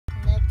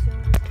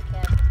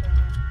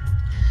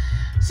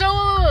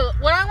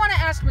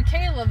ask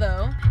Michaela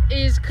though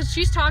is because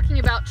she's talking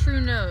about true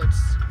nodes.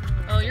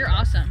 Oh, you're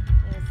awesome.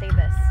 I'm gonna say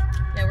this.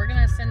 Yeah, we're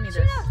gonna send me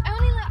this.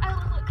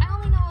 I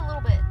only know a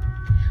little bit.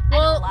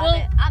 Well, I know a lot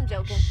of it. I'm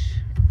joking.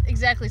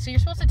 Exactly. So you're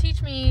supposed to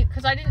teach me,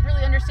 because I didn't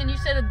really understand. You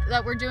said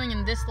that we're doing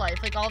in this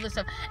life, like all this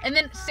stuff. And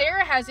then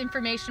Sarah has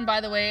information,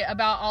 by the way,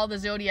 about all the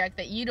zodiac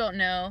that you don't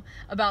know,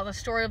 about the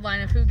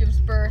storyline of who gives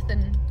birth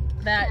and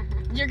that.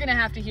 You're gonna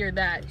have to hear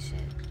that.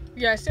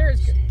 Yeah,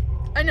 Sarah's good.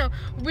 I know.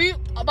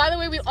 By the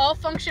way, we all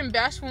function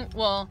best when,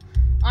 well,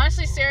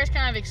 honestly, Sarah's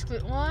kind of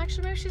excluded. Well,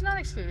 actually, maybe she's not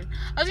excluded.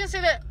 I was gonna say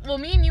that, well,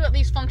 me and you at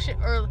least function,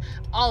 or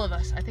all of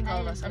us. I think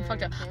all of us. I'm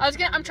fucked up.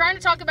 I'm trying to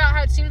talk about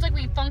how it seems like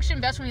we function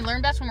best when we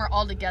learn best when we're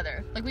all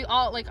together. Like we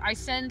all, like I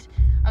was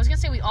gonna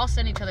say we all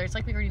send each other. It's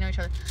like we already know each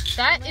other.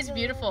 That is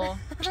beautiful.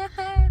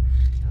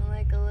 I'm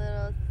like a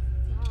little.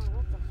 Oh,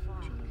 what the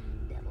fuck?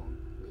 Devil.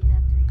 We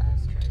have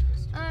to read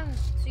this.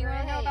 So you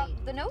want to know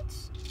about the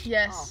notes?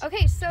 Yes. Oh.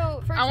 Okay,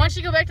 so I want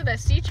you to go back to that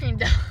citrine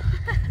down.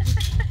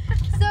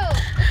 So,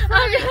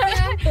 for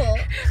example,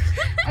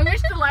 I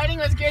wish the lighting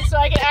was good so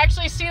I could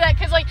actually see that,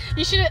 because like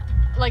you should,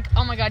 like,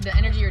 oh my god, the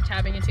energy you're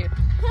tapping into.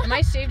 Am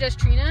I saved as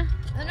Trina?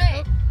 No,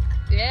 right.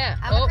 Yeah.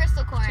 I'm a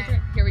crystal coin.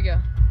 Here we go.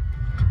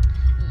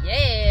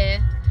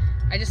 Yeah.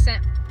 I just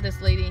sent this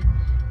lady.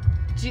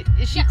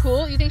 Is she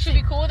cool? You think she'd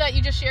be cool that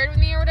you just shared with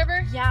me or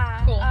whatever?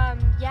 Yeah. Cool.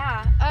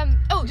 Yeah.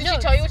 Oh, did she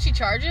tell you what she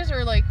charges,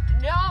 or like?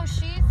 No,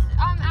 she's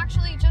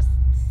actually just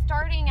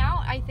starting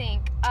out, I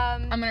think.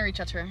 I'm gonna reach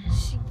out to her.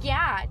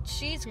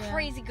 She's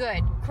crazy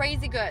good.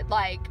 Crazy good.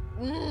 Like,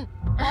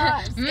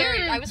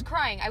 scary. I was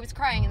crying,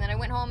 and then I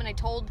went home and I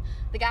told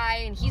the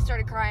guy, and he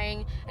started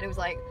crying, and it was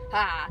like,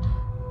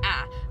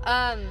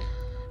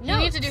 You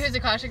need to do his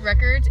Akashic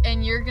records,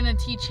 and you're gonna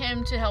teach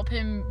him to help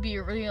him be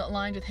really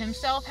aligned with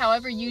himself.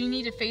 However, you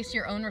need to face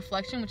your own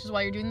reflection, which is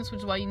why you're doing this, which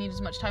is why you need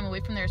as much time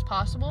away from there as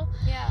possible.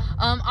 Yeah.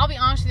 I'll be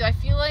honest with you, I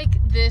feel like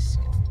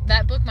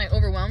that book might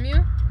overwhelm you.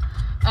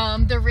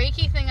 The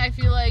Reiki thing, I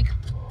feel like,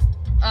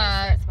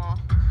 it's small.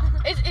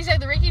 it's like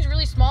the Reiki is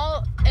really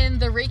small, and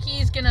the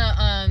Reiki is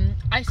gonna,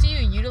 I see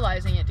you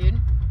utilizing it, dude.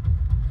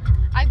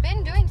 I've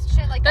been doing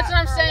shit like That's that what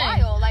I'm for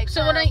saying. a while, like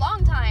So for when a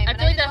long time. I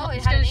feel like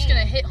that's just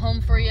gonna hit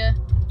home for you.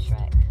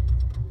 Shrek.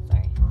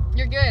 Sorry.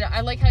 You're good.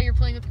 I like how you're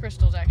playing with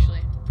crystals,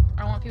 actually.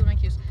 I don't want people to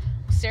make use.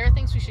 Sarah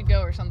thinks we should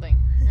go or something.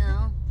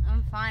 No,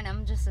 I'm fine.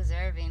 I'm just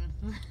observing.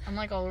 I'm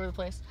like all over the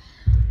place.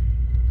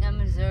 I'm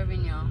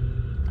observing y'all.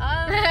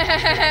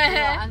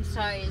 I'm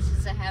sorry, it's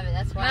just a habit.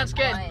 That's why That's I'm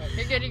good. quiet.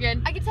 You're good. You're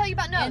good. I can tell you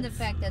about nodes. And the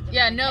fact that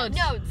nodes.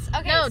 Nodes.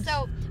 Okay, Nodes.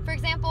 so for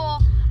example,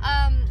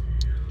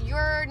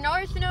 your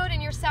north node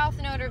and your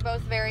south node are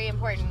both very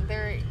important.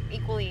 They're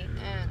equally.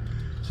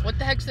 What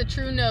the heck's the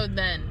true node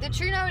then? The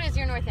true node is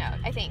your north node,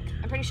 I think.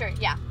 I'm pretty sure.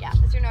 Yeah,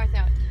 that's your north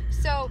node.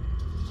 So,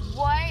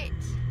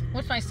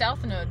 What's my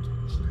south node?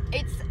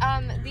 It's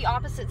the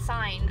opposite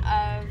sign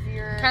of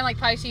your. Kind of like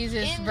Pisces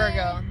is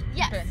Virgo.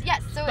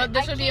 Yes. So but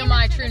this would be came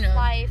my into true this node.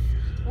 life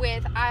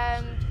with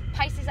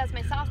Pisces as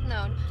my south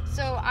node.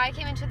 So I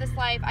came into this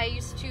life. I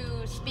used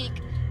to speak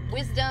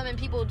wisdom, and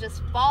people would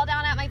just fall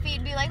down at my feet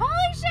and be like,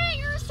 "Holy shit,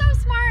 you're so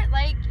smart!"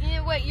 Like, you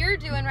know what you're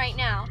doing right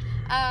now.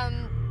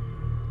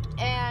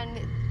 And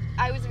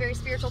I was a very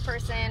spiritual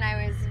person.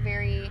 I was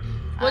very.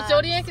 What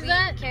zodiac is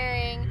that?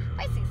 Caring.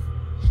 Pisces.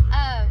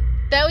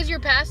 That was your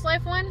past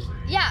life one?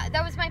 Yeah,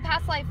 that was my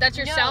past life. That's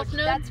your south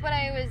node? That's what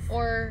I was.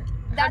 Or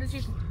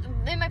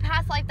In my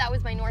past life, that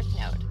was my north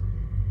node.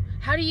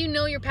 How do you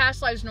know your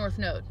past life's north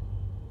node?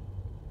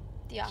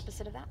 The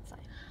opposite of that sign.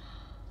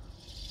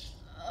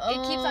 Oh,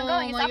 It keeps on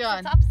going. my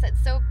God. It's opposite.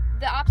 So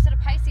the opposite of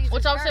Pisces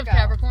What's is opposite of Virgo.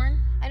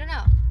 Capricorn? I don't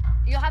know.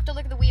 You'll have to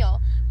look at the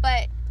wheel.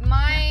 But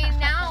mine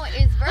now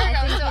is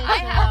Virgo, so I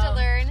have to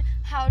learn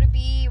how to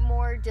be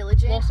more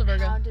diligent. Wolf's a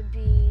Virgo. How to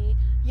be...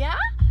 Yeah?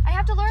 I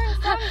have to learn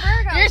some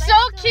Virgo. You're so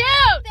cute!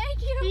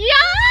 Thank you.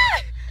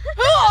 Yeah!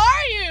 Who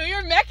are you?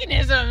 Your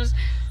mechanisms.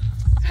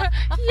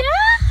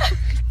 Yeah!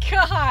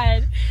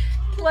 God.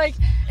 Like,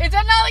 is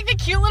that not like the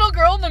cute little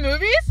girl in the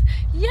movies?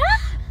 Yeah!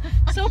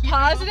 So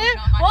positive.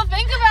 Well,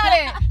 think about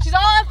it. She's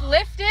all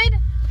uplifted.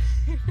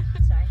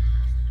 Sorry.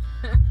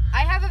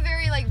 I have a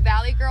very, like,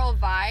 Valley Girl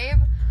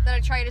vibe that I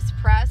try to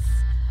suppress.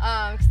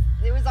 'Cause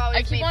it was always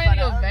I keep made wanting fun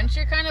to go of.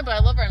 adventure kind of, but I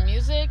love our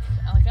music.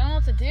 I don't know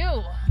what to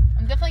do.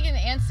 I'm definitely getting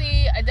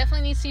antsy. I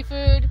definitely need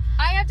seafood.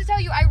 I have to tell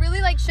you, I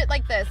really like shit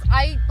like this.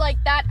 I like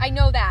that. I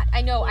know that.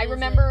 I know. I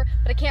remember,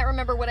 but I can't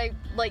remember what I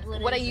like.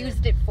 What I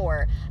used it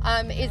for.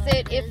 Is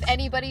it if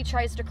anybody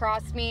tries to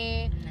cross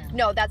me?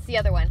 No, that's the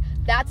other one.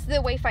 That's the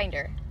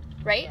Wayfinder,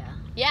 right?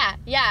 Yeah.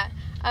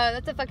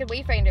 That's a fucking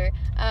Wayfinder.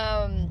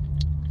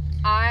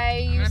 I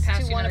used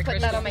to want to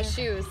put that on my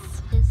shoes.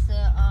 It's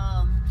the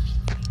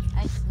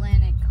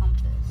Icelandic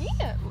compass.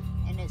 Yeah.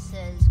 And it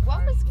says.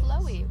 What was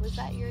glowy? Was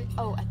that your?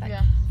 Oh, I thought.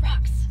 Yeah.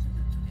 Rocks.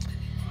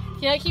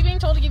 Yeah, I keep being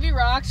told to give you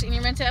rocks, and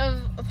you're meant to have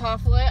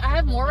apophyllite. I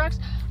have more rocks.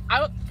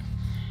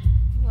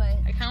 What?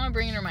 I kind of want to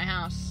bring it to my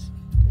house.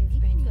 Please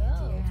bring me to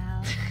your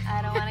house.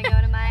 I don't want to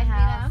go to my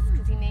house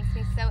because he makes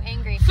me so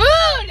angry.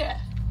 Food!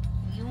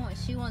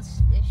 She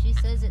wants. If she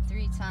says it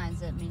 3 times,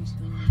 that means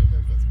we need to go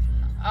get some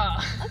food. Oh.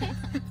 Okay.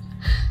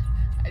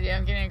 Yeah,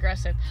 I'm getting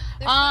aggressive.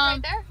 There's food right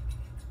there.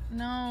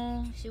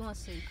 No. She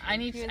wants to. I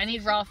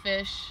need raw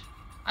fish.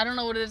 I don't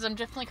know what it is. I'm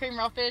definitely craving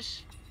raw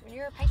fish. When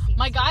you're a Pisces.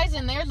 My guy's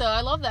in there though.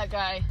 I love that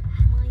guy.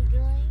 Oh my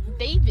god.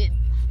 David.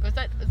 Was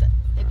that?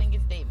 I think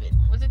it's David.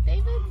 Was it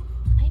David?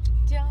 I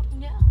don't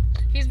know.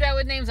 He's bad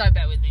with names. I'm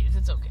bad with names.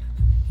 It's okay.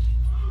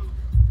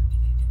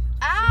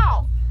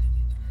 Ow!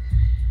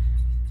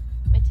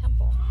 My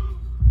temple.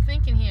 I'm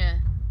thinking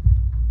here.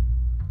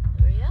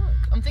 Hurry up.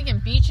 I'm thinking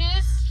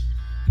beaches.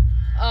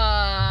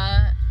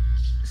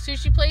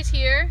 Sushi place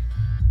here.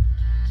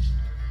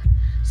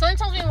 Something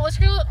tells me, well, let's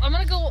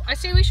go. I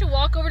say we should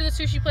walk over to the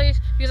sushi place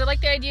because I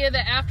like the idea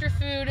that after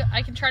food,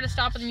 I can try to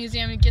stop at the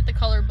museum and get the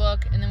color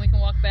book, and then we can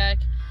walk back.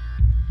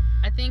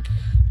 I think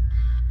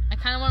I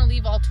kind of want to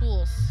leave all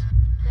tools.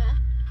 Yeah.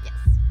 Yes.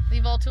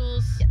 Leave all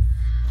tools. Yes.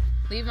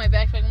 Leave my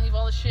backpack and leave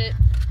all the shit.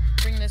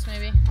 Bring this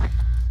maybe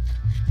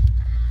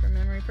for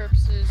memory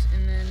purposes,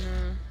 and then.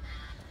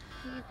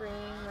 You bring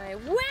my.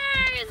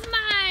 Where is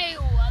my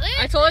wallet?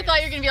 I totally thought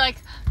you were gonna be like,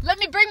 let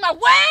me bring my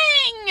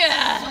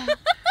wang.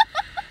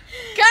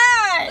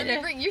 God. Let me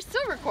bring. You're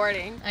still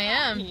recording. I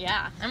am.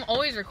 Yeah. I'm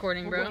always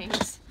recording, bro.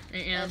 Wings.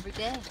 Yeah. Every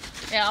day.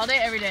 Yeah, all day,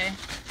 every day.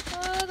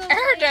 Oh, the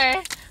Every light.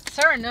 day.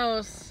 Sarah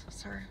knows.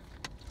 Sarah.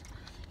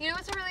 You know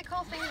what's a really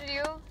cool thing to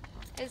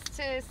do? Is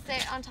to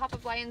sit on top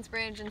of Lions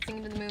Bridge and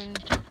sing to the moon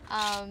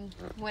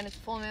when it's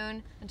full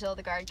moon until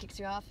the guard kicks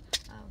you off.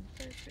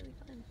 It's really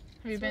fun.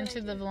 Have you That's been what to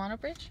I the do. Volano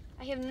Bridge?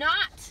 I have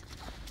not.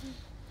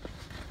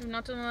 We've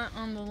not done that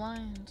on the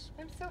Lions.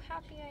 I'm so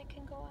happy I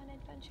can go on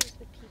adventures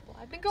with people.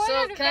 I've been going on So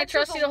adventures can I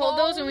trust you to hold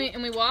those and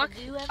alone. we walk?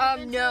 Have you ever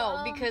been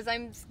No, to, because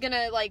I'm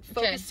gonna like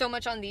focus Okay. so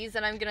much on these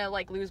that I'm gonna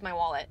like lose my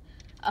wallet.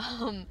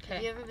 Have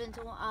Okay. you ever been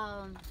to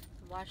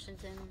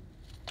Washington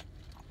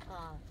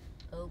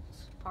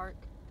Oaks Park?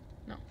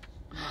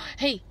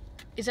 Hey,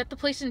 is that the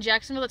place in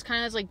Jacksonville that's kind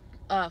of has like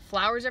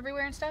flowers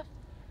everywhere and stuff?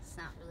 It's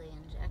not really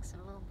in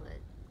Jacksonville,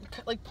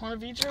 but Like Ponte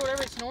Vedra or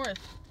whatever. It's north.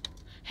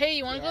 Hey,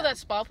 you want to go to Yeah. that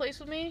spa place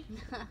with me?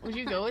 Would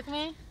you go with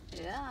me?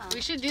 yeah. We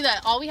should do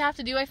that. All we have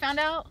to do, I found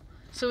out.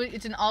 So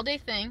it's an all-day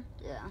thing,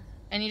 Yeah.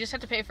 and you just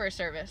have to pay for a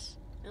service.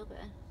 Okay.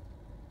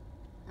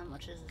 How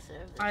much is the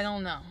service? I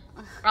don't know.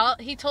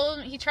 He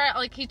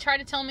tried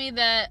to tell me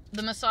that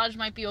the massage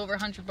might be over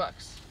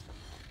 $100.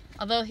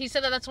 Although he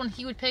said that that's one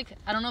he would pick.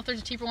 I don't know if there's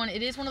a cheaper one.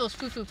 It is one of those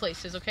foo-foo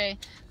places, okay?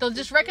 They'll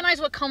just recognize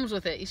what comes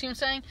with it. You see what I'm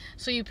saying?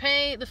 So you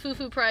pay the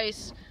foo-foo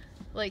price,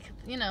 like,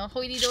 you know,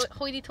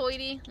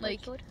 hoity-toity,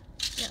 like,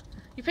 yeah.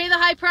 You pay the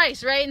high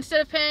price, right?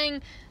 Instead of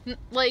paying,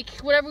 like,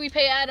 whatever we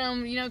pay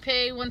Adam, you know,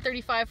 pay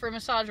 $135 for a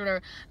massage or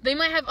whatever. They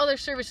might have other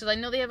services. I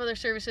know they have other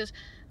services.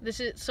 This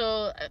is,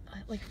 so,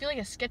 I feel like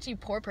a sketchy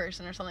poor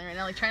person or something right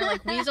now, like, trying to,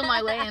 like, weasel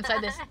my way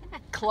inside this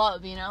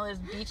club, you know, this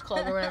beach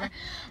club or whatever.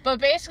 But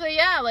basically,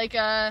 yeah, like,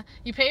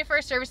 you pay for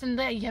a service and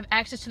then you have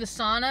access to the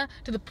sauna,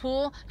 to the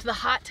pool, to the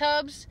hot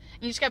tubs,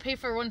 and you just gotta pay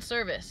for one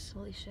service.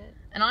 Holy shit.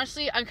 And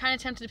honestly, I'm kind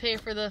of tempted to pay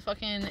for the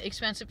fucking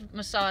expensive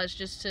massage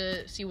just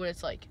to see what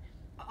it's like.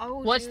 Oh,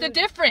 What's the dude.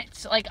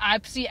 difference? Like, I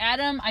see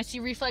Adam, I see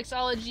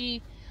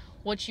reflexology.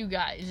 What you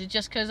got? Is it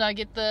just because I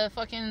get the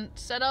fucking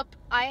setup?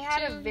 I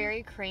had too? a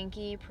very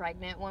cranky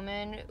pregnant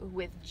woman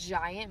with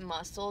giant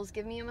muscles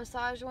give me a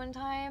massage one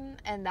time,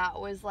 and that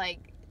was like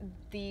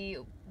the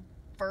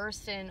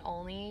first and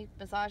only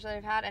massage that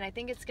I've had, and I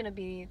think it's gonna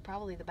be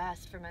probably the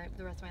best for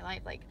the rest of my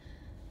life. Like,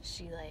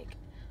 she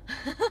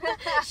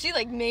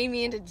made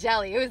me into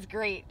jelly. It was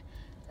great.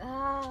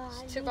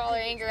 She took all her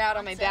anger out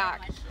on my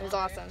back. It was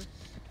awesome.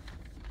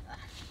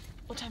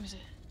 What time is it?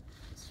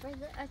 It's right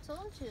there. I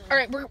told you. All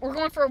right, we're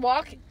going for a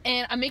walk,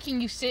 and I'm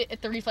making you sit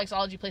at the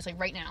reflexology place like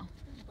right now,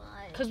 Bye.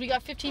 because we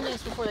got 15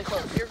 minutes before they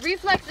close. Your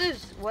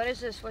reflexes. What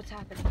is this? What's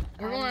happening?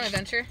 We're going on an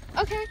adventure.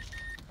 Okay.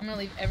 I'm gonna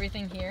leave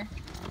everything here,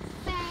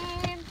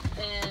 Same.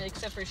 and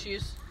except for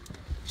shoes.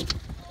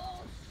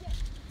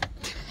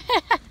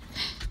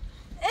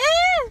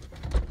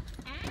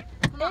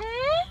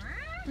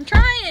 I'm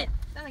trying it.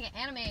 Sounds like an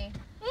anime.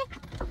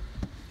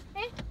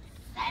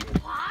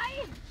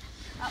 Senpai.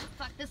 Oh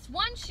fuck! This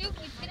one shoe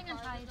keeps getting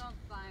untied. on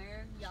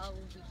fire. Y'all will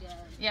be dead.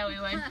 Yeah, we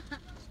would.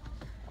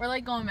 We're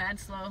like going mad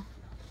slow.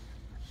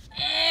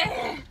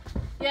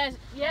 Yes,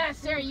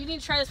 Sarah, you need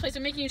to try this place.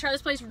 I'm making you try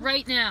this place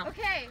right now.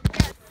 Okay.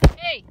 Yes.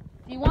 Hey,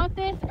 do you want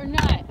this or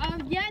not?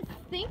 Yes.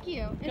 Thank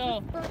you. Is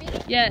Go. this for me?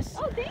 Yes.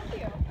 Oh, thank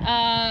you.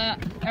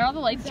 Are all the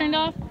lights turned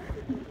off?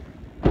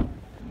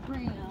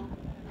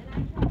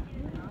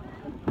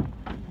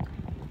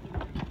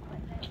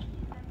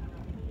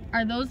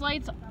 Are those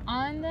lights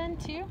on then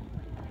too?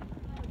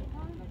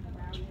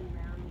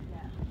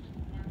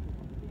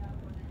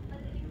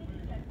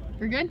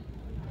 We're good?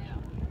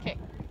 Okay.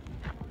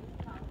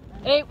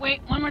 Hey,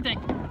 wait, one more thing.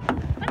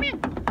 Come in.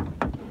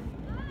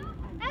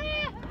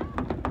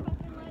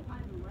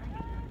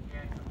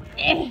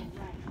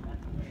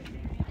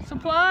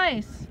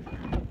 Supplies.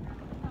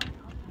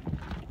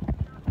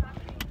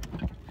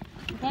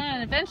 We're going on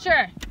an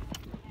adventure.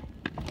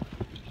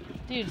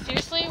 Dude,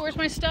 seriously, where's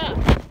my stuff?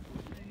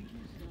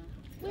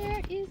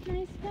 Where is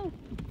my stuff?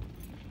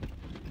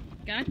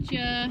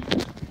 Gotcha.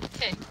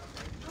 Okay.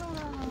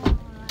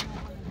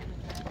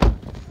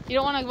 You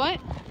don't want to what?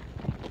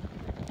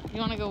 You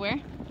want to go where?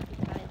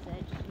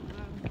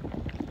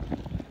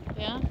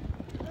 Yeah?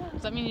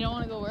 Does that mean you don't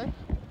want to go where?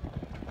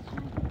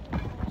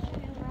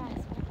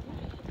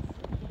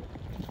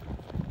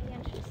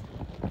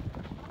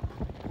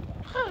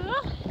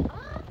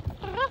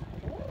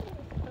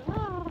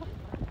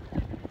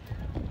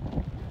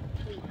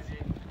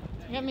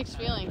 I got mixed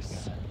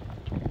feelings.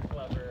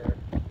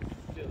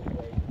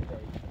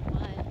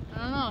 I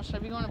don't know. Should I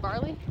be going to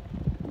Barley?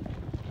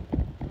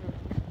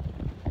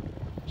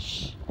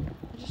 Shh.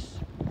 Just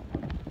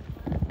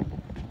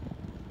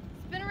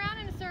Spin around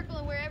in a circle,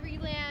 and wherever you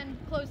land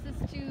closest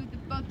to the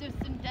both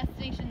distant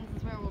destinations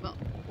is where we'll go.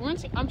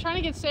 I'm trying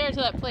to get Sarah to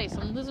that place.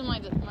 I'm losing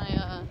my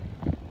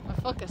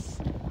focus.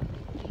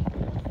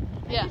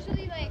 Yeah.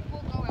 Usually, like,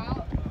 we'll go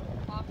out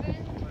often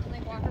and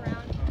like walk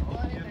around. Go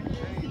on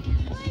adventures.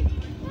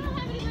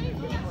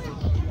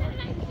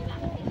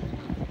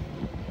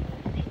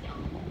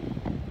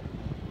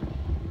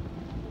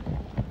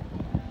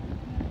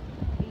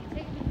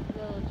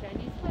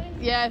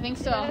 Yeah, I think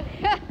so.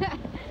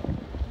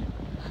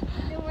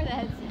 know where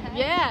that's at.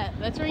 Yeah,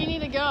 that's where you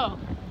need to go.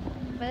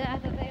 But I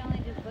thought they only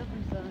did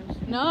flipping zones.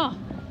 No.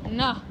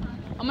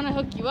 I'm gonna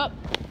hook you up.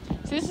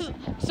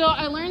 So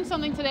I learned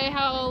something today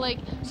how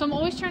so I'm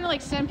always trying to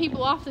send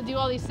people off to do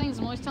all these things.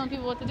 I'm always telling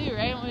people what to do,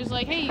 right? I'm always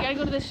like, hey, you gotta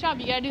go to this shop,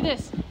 you gotta do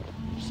this.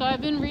 So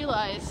I've been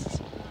realized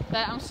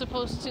that I'm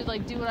supposed to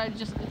do what I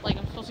just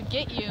I'm supposed to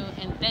get you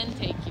and then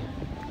take you.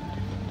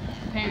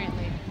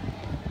 Apparently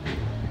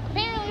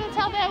that's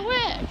how that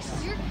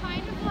works. You're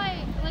kind of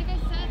like I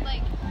said,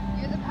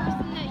 you're the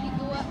person that you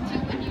go up to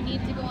when you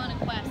need to go on a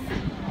quest.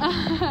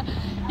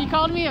 You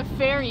called me a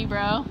fairy,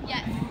 bro.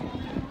 Yes.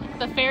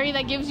 The fairy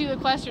that gives you the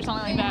quest or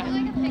something like that. You're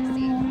like a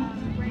pixie.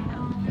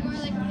 You're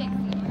like a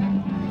pixie.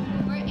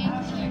 We're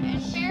ancient.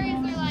 And fairies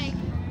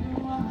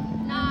are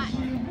not,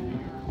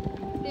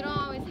 they don't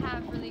always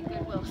have really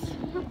good wills.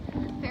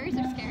 Fairies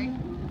are scary. No,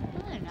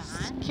 they're not.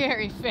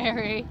 Scary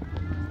fairy.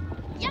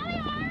 Yeah, they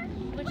are.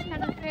 Which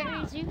kind of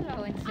fairies you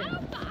go into?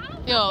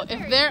 Yo,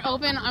 if they're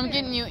open, I'm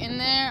getting you in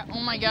there. Oh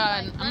my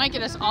god. I might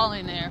get us all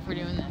in there if we're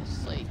doing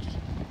this.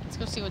 Let's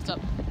go see what's up.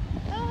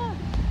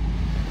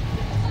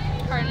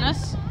 Pardon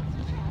us?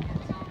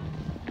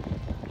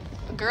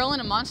 A girl in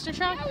a monster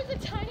truck? That was a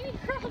tiny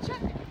girl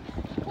truck.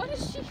 What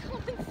is she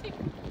going to see?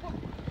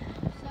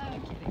 So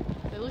kidding.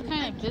 They look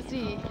kind of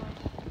busy.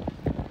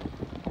 I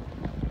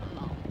don't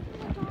know.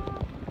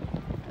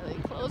 Are they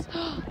closed?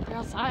 They're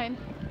outside.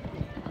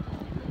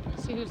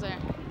 Let's see who's there.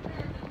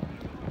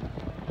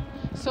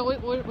 So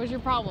where's your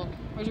problem?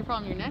 Where's your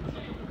problem? Your neck?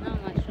 No,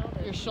 my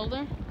shoulder. Your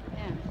shoulder?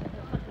 Yeah.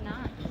 They're fucking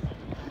not.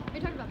 Are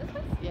you talking about this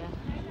place? Yeah.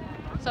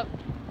 What's up?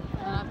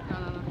 No.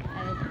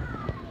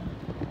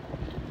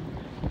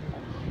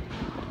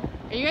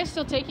 Are you guys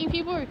still taking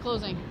people or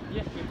closing?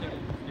 Yeah, we're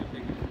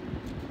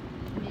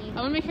taking. I'm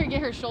gonna make her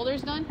get her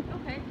shoulders done.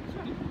 Okay,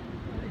 sure.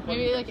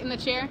 Maybe in the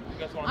chair.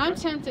 You guys want I'm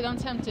to tempted.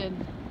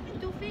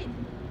 Do feet.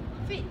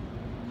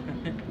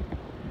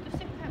 Just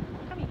take a time.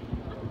 Come here.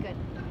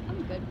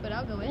 I'm good, but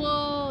I'll go in.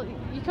 Well,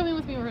 you come in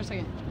with me for a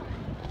second.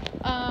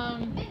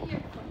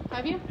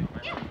 Have you?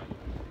 Yeah.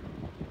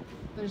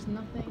 There's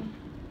nothing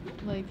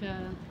like